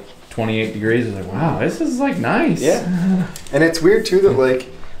and it was like 28 degrees. I was like, wow, this is like nice. Yeah. And it's weird too that like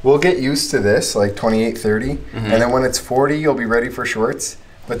we'll get used to this, like 28, 30, and then when it's 40, you'll be ready for shorts.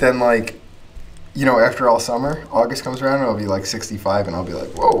 But then like, you know, after all summer, August comes around and it'll be like 65 and I'll be like,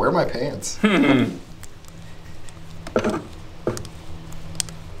 whoa, where are my pants?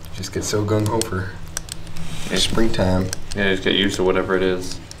 Just get so gung-ho for springtime. Yeah, just get used to whatever it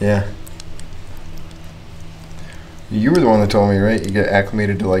is. Yeah. You were the one that told me, right? You get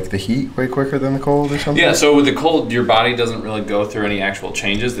acclimated to like the heat way quicker than the cold or something? Yeah, so with the cold, your body doesn't really go through any actual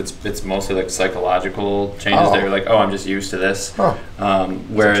changes. It's mostly like psychological changes that you're like, oh, I'm just used to this. Oh.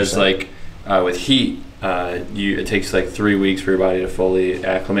 Whereas like with heat, it takes like 3 weeks for your body to fully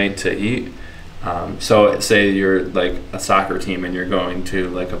acclimate to heat. So say you're like a soccer team and you're going to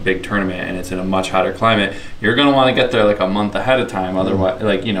like a big tournament and it's in a much hotter climate, you're going to want to get there like a month ahead of time. Otherwise,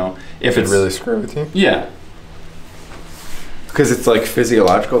 like, you know, if it's really screw with you. Yeah. Because it's like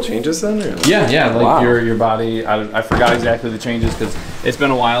physiological changes then? Or? Yeah, like wow. your body, I forgot exactly the changes because it's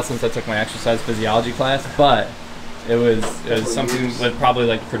been a while since I took my exercise physiology class, but it was something with probably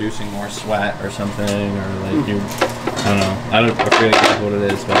like producing more sweat or something, or like I forget exactly what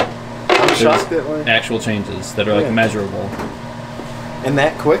it is, but I'm shocked that like actual changes that are like measurable. And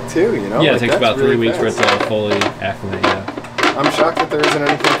that quick too, you know? Yeah, like, it takes about 3 weeks fast. for it to fully acclimate, yeah. I'm shocked that there isn't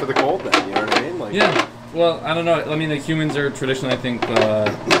anything for the cold then, you know what I mean? Like, yeah. Well, I don't know. I mean, like humans are traditionally, I think,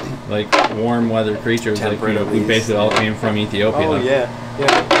 like warm weather creatures. Like, you know, we basically all came from Ethiopia. Oh, yeah.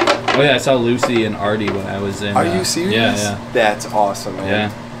 Oh, yeah. I saw Lucy and Artie when I was in. Are you serious? Yeah. That's awesome,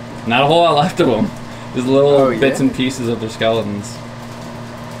 man. Yeah. Not a whole lot left of them. Just little bits and pieces of their skeletons.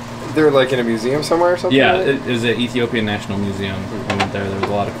 They're like in a museum somewhere or something? Yeah, like? it was the Ethiopian National Museum. I went there. There was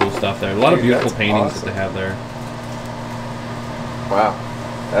a lot of cool stuff there. A lot of beautiful paintings that they have there. Wow.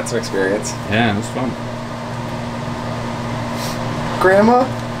 That's an experience. Yeah, it was fun. Grandma?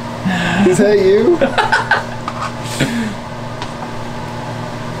 Is that you?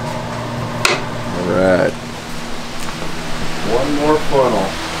 Alright. One more funnel.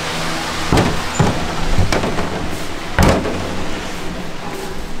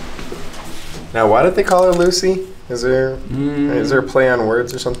 Now, why did they call her Lucy? Is there a play on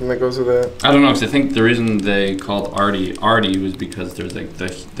words or something that goes with that? I don't know, because I think the reason they called Artie was because there's like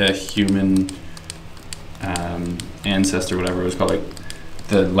the human ancestor, whatever it was called. Like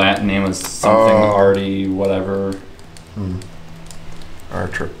the Latin name was something Artie, whatever.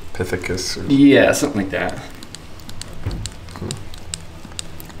 Artropithecus. Yeah, something like that.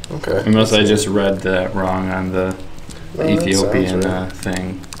 Okay. Unless I just read that wrong on the Ethiopian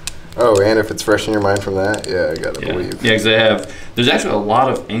thing. Oh, and if it's fresh in your mind from that, I gotta believe. Yeah, because there's actually a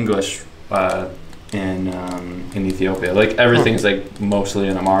lot of English in Ethiopia. Like everything's like mostly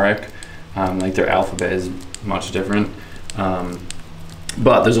in Amharic. Like their alphabet is much different.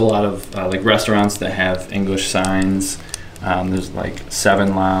 But there's a lot of like restaurants that have English signs. There's like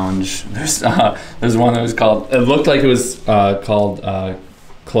Seven Lounge. There's one that was called. It looked like it was called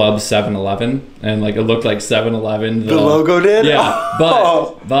Club 7-Eleven, and like it looked like 7-Eleven. The logo did. Yeah,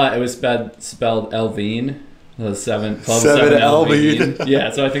 but it was spelled Elvine. The Club 7 Elvine.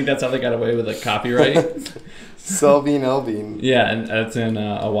 Yeah, so I think that's how they got away with like copyright. Selvine Elvine. Yeah, and that's in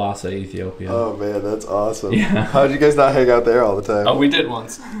Awassa, Ethiopia. Oh man, that's awesome. Yeah. How'd you guys not hang out there all the time? Oh, we did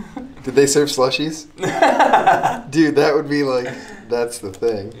once. Did they serve slushies? Dude, that would be like, that's the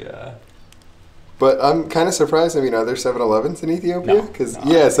thing. Yeah. But I'm kind of surprised. I mean, are there 7-Elevens in Ethiopia? No. Because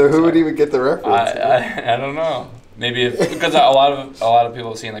so who would even get the reference? I don't know. Maybe because a lot of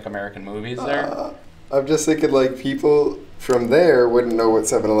people have seen like American movies there. I'm just thinking like people from there wouldn't know what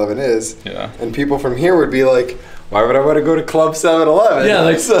 7-Eleven is. Yeah. And people from here would be like, why would I want to go to Club 7-Eleven? Yeah,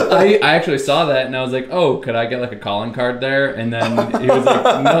 like I actually saw that and I was like, oh, could I get like a calling card there? And then he was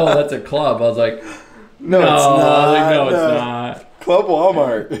like, no, that's a club. I was like, no, it's not. It's not. Club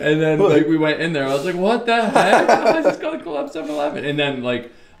Walmart. And then like we went in there. I was like, what the heck? I just go to Club 7-Eleven. And then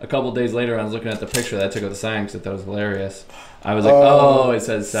like a couple days later, I was looking at the picture that I took of the sign because I thought it was hilarious. I was like, oh, it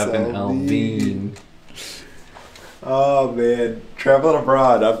says 7 Elvine. Oh man, traveling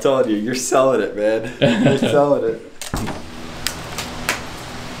abroad. I'm telling you, you're selling it, man. You're selling it.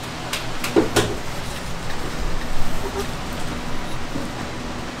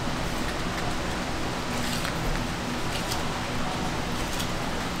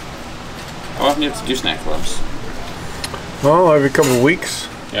 How often do you have to do snack clubs? Well, every couple of weeks.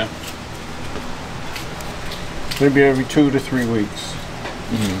 Yeah. Maybe every 2 to 3 weeks.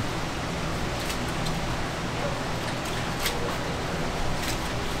 Mm-hmm.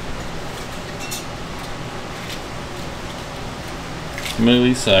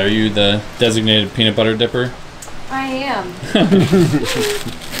 Lisa, are you the designated peanut butter dipper? I am.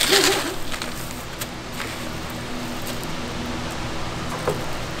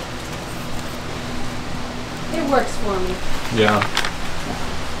 It works for me. Yeah.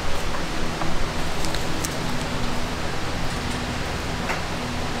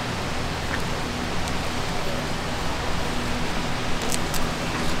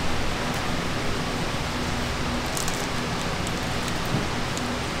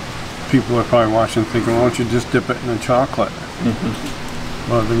 People are probably watching thinking, why don't you just dip it in the chocolate?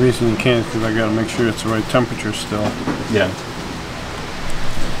 Well, the reason you can't is because I got to make sure it's the right temperature still. Yeah.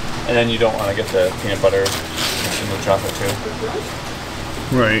 And then you don't want to get the peanut butter mixed in the chocolate too.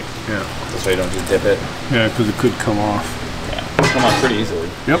 Right, yeah. This way you don't just dip it. Yeah, because it could come off. Yeah, it'll come off pretty easily.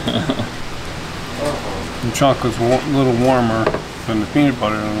 Yep. The chocolate's a little warmer than the peanut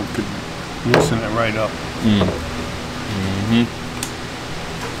butter, and it could loosen it right up.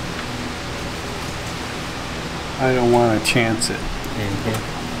 I don't want to chance it.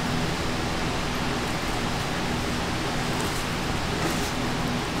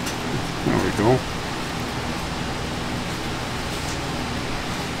 There we go.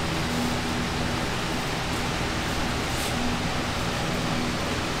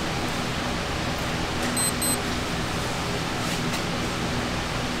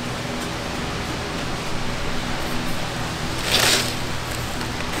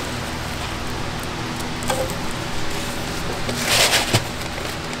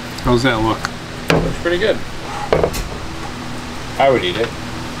 How's that look? Looks pretty good. I would eat it.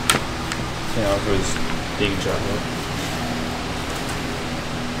 You know, if it was vegan chocolate.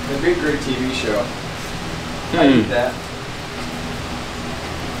 It'd be a great TV show. I'd eat that.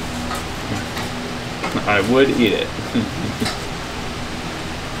 I would eat it.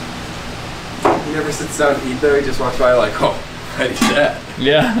 He never sits down to eat though, he just walks by like, oh, I'd eat that.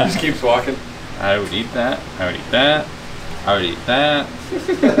 Yeah. Just keeps walking. I would eat that. I would eat that. I would eat that.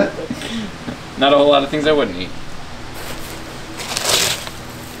 Not a whole lot of things I wouldn't eat.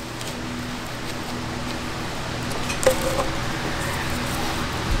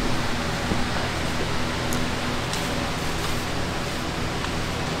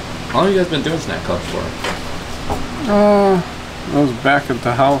 How long have you guys been doing snack clubs for? I was back at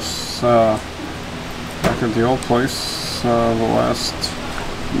the house, back at the old place, the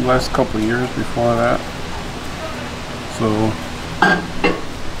last couple of years before that. So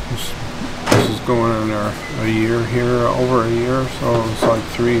this is going on a year here, over a year, so it's like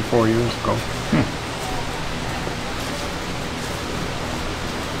 3-4 years ago.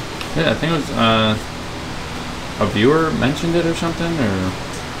 Yeah, I think it was a viewer mentioned it or something, or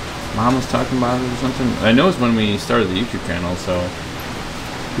Mom was talking about it or something. I know it's when we started the YouTube channel, so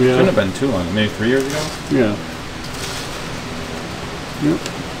Yeah. Couldn't have been too long. Maybe 3 years ago? Yeah. Yep.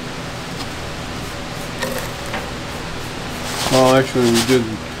 Well, actually,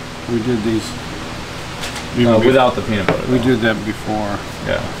 we did these. Without the peanut butter. We though. did that before.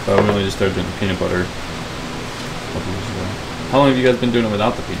 Yeah, but we only just started doing the peanut butter a couple years ago. How long have you guys been doing it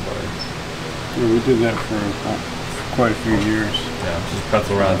without the peanut butter? Yeah, we did that for quite a few years. Yeah, just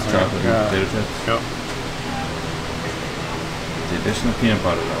pretzel rods, chocolate, and potato chips. Yep. The addition of peanut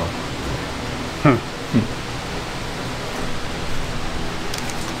butter, though.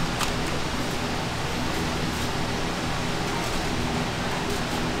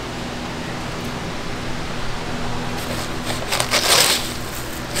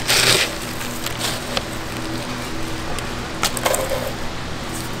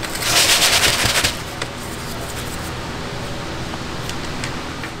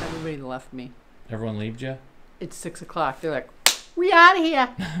 Everybody left me. Everyone leaves you? It's 6 o'clock. They're like, we out of here.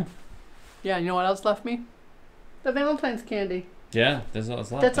 Yeah, you know what else left me? The Valentine's candy. Yeah, there's all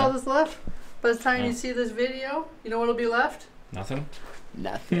that's left. That's all huh? that's left. By the time Oh. you see this video, you know what'll be left? Nothing?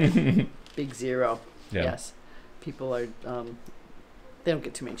 Nothing. Big zero. Yeah. Yes. People are, they don't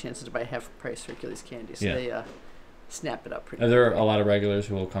get too many chances to buy half-price Hercules candy, so Yeah. they snap it up pretty Are there quickly. a lot of regulars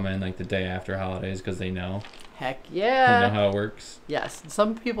who will come in like the day after holidays because they know Heck they yeah. know how it works? Yes.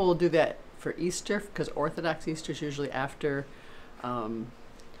 Some people will do that for Easter because Orthodox Easter is usually after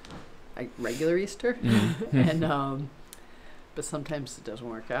like regular Easter. And but sometimes it doesn't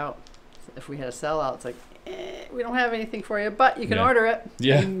work out. If we had a sellout, it's like, we don't have anything for you, but you can Yeah. order it.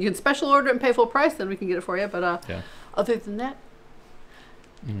 Yeah. You can special order it and pay full price, then we can get it for you. But Yeah. other than that,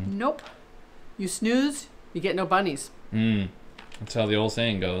 nope. You snooze, you get no bunnies. That's how the old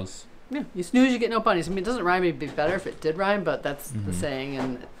saying goes. Yeah, you snooze, you get no bunnies. I mean, it doesn't rhyme. It'd be better if it did rhyme, but that's the saying,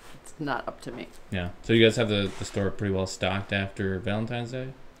 and it's not up to me. Yeah. So you guys have the store pretty well stocked after Valentine's Day?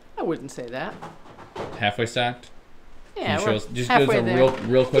 I wouldn't say that. Halfway stocked? Yeah, Can you we're show us, just give us halfway a there.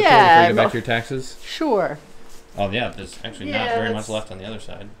 real quick Yeah, tour before you get no. back to your taxes? Sure. Oh yeah, there's actually not Yeah, very much that's- left on the other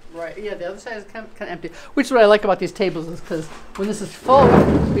side. Right. Yeah, the other side is kind of empty. Which is what I like about these tables is because when this is full,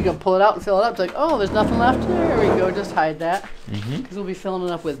 we can pull it out and fill it up. It's like, oh, there's nothing left. There we go. Just hide that. Because we'll be filling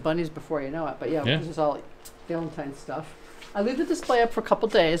it up with bunnies before you know it. But yeah, Yeah. this is all Valentine stuff. I leave the display up for a couple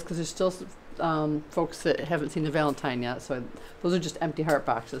days because there's still folks that haven't seen the Valentine yet. So those are just empty heart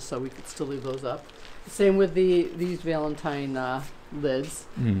boxes, so we could still leave those up. Same with these Valentine lids.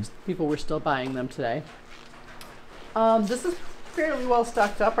 People were still buying them today. This is fairly well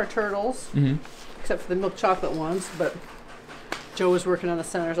stocked up, our turtles, except for the milk chocolate ones. But Joe was working on the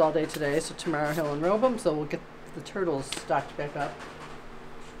centers all day today, so tomorrow he'll unrobe them, so we'll get the turtles stocked back up.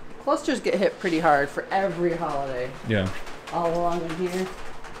 Clusters get hit pretty hard for every holiday. Yeah. All along in here.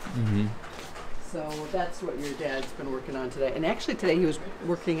 Mm-hmm. So that's what your dad's been working on today. And actually today he was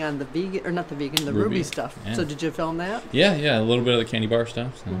working on the vegan, or not the vegan, the Ruby stuff. Yeah. So did you film that? Yeah, a little bit of the candy bar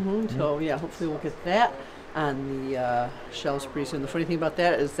stuff. So. So yeah, hopefully we'll get that on the shelves pretty soon. The funny thing about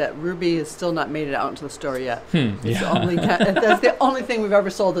that is that Ruby has still not made it out into the store yet. It's that's the only thing we've ever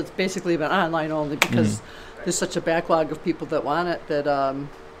sold that's basically been online only because there's such a backlog of people that want it that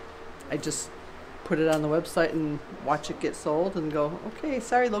I just put it on the website and watch it get sold and go, okay,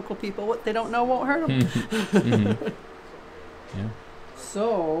 sorry local people, what they don't know won't hurt them. Yeah.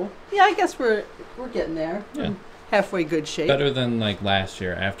 So yeah, I guess we're getting there. Yeah. Halfway good shape. Better than like last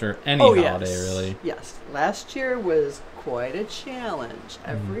year after any holiday, really. Yes. Last year was quite a challenge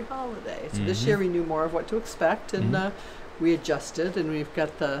every holiday. So this year we knew more of what to expect and we adjusted and we've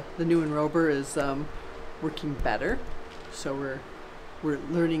got the new enrober is working better. So we're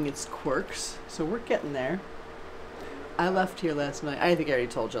learning its quirks. So we're getting there. I left here last night. I think I already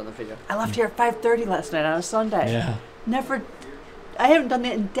told you on the video. I left here at 5:30 last night on a Sunday. Yeah. I haven't done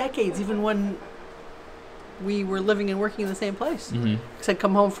that in decades, even when we were living and working in the same place. Because I'd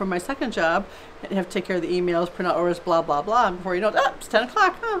come home from my second job and have to take care of the emails, print out orders, blah, blah, blah. And before you know it, it's 10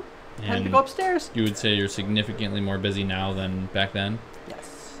 o'clock, time to go upstairs. You would say you're significantly more busy now than back then?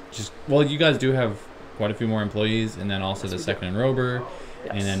 Yes. Well, you guys do have quite a few more employees, and then also the second enrober,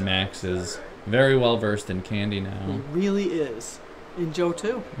 and then Max is very well versed in candy now. He really is. And Joe,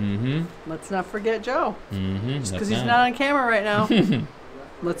 too. Let's not forget Joe. Just because he's not on camera right now.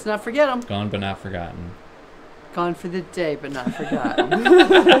 Let's not forget him. Gone but not forgotten. Gone for the day, but not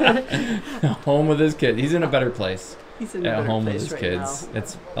forgotten. Home with his kid. He's in a better place. He's in a at better home with place his right kids. now.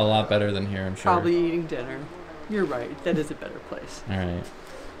 It's a lot better than here, I'm sure. Probably eating dinner. You're right. That is a better place. All right.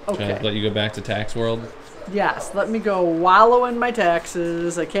 Okay. Should I let you go back to tax world? Yes, let me go wallow in my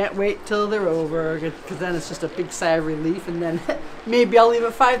taxes. I can't wait till they're over because then it's just a big sigh of relief, and then maybe I'll leave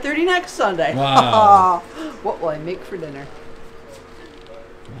at 5:30 next Sunday. Wow. What will I make for dinner?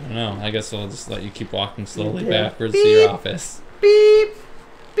 I don't know. I guess I'll just let you keep walking slowly Yeah. backwards to your office. Beep,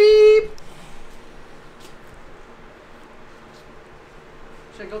 beep.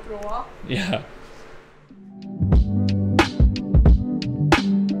 Should I go through a wall? Yeah.